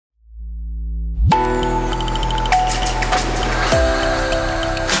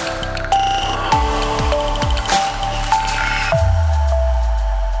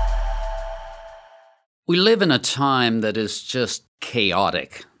We live in a time that is just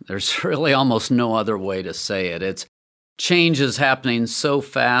chaotic. There's really almost no other way to say it. Change is happening so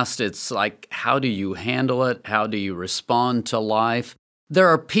fast. It's like, how do you handle it? How do you respond to life? There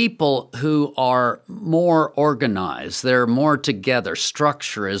are people who are more organized. They're more together.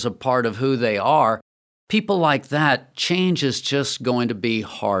 Structure is a part of who they are. People like that, change is just going to be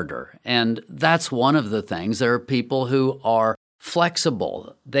harder. And that's one of the things. There are people who are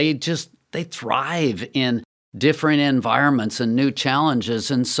flexible. They thrive in different environments and new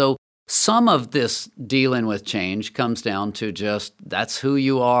challenges. And so some of this dealing with change comes down to just, that's who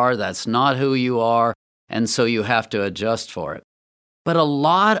you are, that's not who you are, and so you have to adjust for it. But a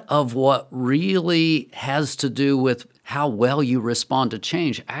lot of what really has to do with how well you respond to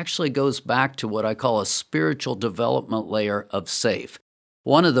change actually goes back to what I call a spiritual development layer of SAFE.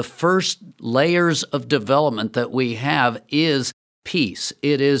 One of the first layers of development that we have is peace.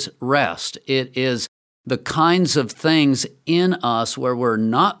 It is rest. It is the kinds of things in us where we're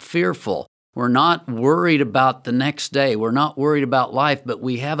not fearful. We're not worried about the next day. We're not worried about life, but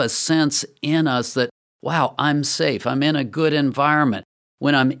we have a sense in us that, wow, I'm safe. I'm in a good environment.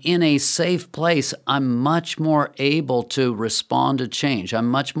 When I'm in a safe place, I'm much more able to respond to change. I'm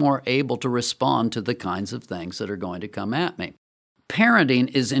much more able to respond to the kinds of things that are going to come at me. Parenting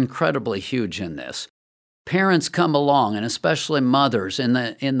is incredibly huge in this. Parents come along, and especially mothers in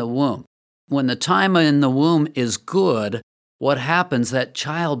the womb. When the time in the womb is good, what happens, that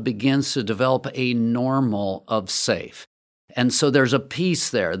child begins to develop a normal of safe. And so there's a peace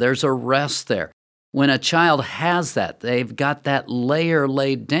there. There's a rest there. When a child has that, they've got that layer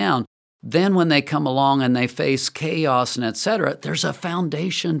laid down. Then when they come along and they face chaos and etc., there's a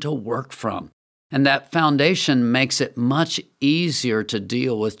foundation to work from. And that foundation makes it much easier to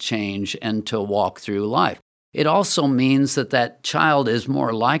deal with change and to walk through life. It also means that that child is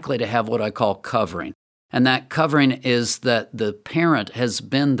more likely to have what I call covering. And that covering is that the parent has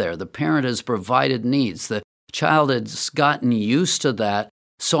been there. The parent has provided needs. The child has gotten used to that.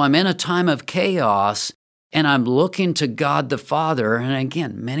 So I'm in a time of chaos, and I'm looking to God the Father. And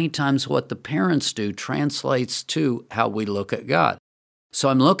again, many times what the parents do translates to how we look at God. So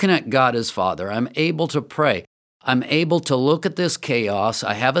I'm looking at God as Father. I'm able to pray. I'm able to look at this chaos.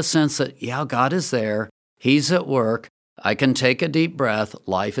 I have a sense that, yeah, God is there. He's at work. I can take a deep breath.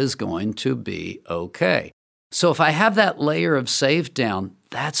 Life is going to be okay. So if I have that layer of safe down,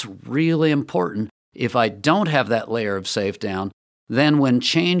 that's really important. If I don't have that layer of safe down, then when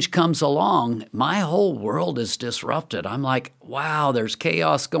change comes along, my whole world is disrupted. I'm like, wow, there's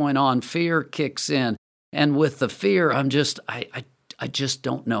chaos going on. Fear kicks in. And with the fear, I just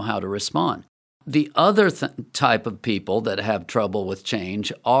don't know how to respond. The other type of people that have trouble with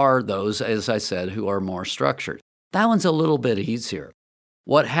change are those, as I said, who are more structured. That one's a little bit easier.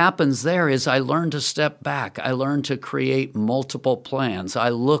 What happens there is I learn to step back. I learn to create multiple plans. I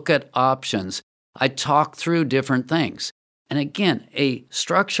look at options. I talk through different things. And again, a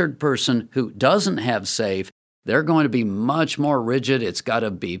structured person who doesn't have SAFE, they're going to be much more rigid. It's got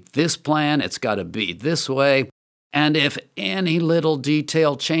to be this plan. It's got to be this way. And if any little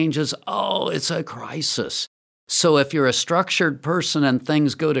detail changes, it's a crisis. So if you're a structured person and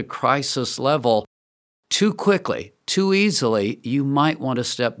things go to crisis level too quickly, too easily, you might want to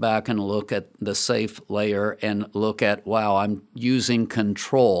step back and look at the safe layer and look at, wow, I'm using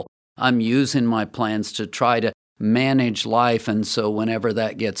control. I'm using my plans to try to manage life, and so whenever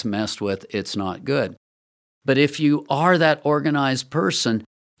that gets messed with, it's not good. But if you are that organized person,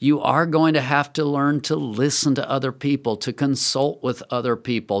 you are going to have to learn to listen to other people, to consult with other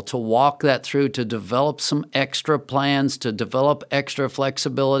people, to walk that through, to develop some extra plans, to develop extra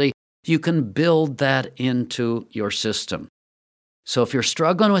flexibility. You can build that into your system. So if you're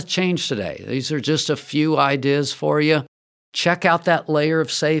struggling with change today, these are just a few ideas for you. Check out that layer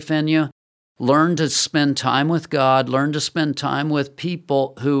of safe in you. Learn to spend time with God. Learn to spend time with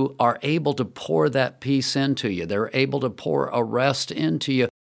people who are able to pour that peace into you. They're able to pour a rest into you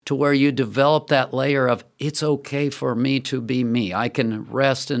to where you develop that layer of, it's okay for me to be me. I can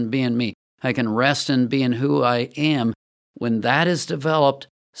rest in being me. I can rest in being who I am. When that is developed,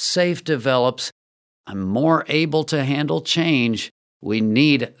 SAFE develops, I'm more able to handle change. We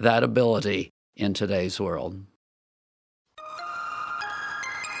need that ability in today's world.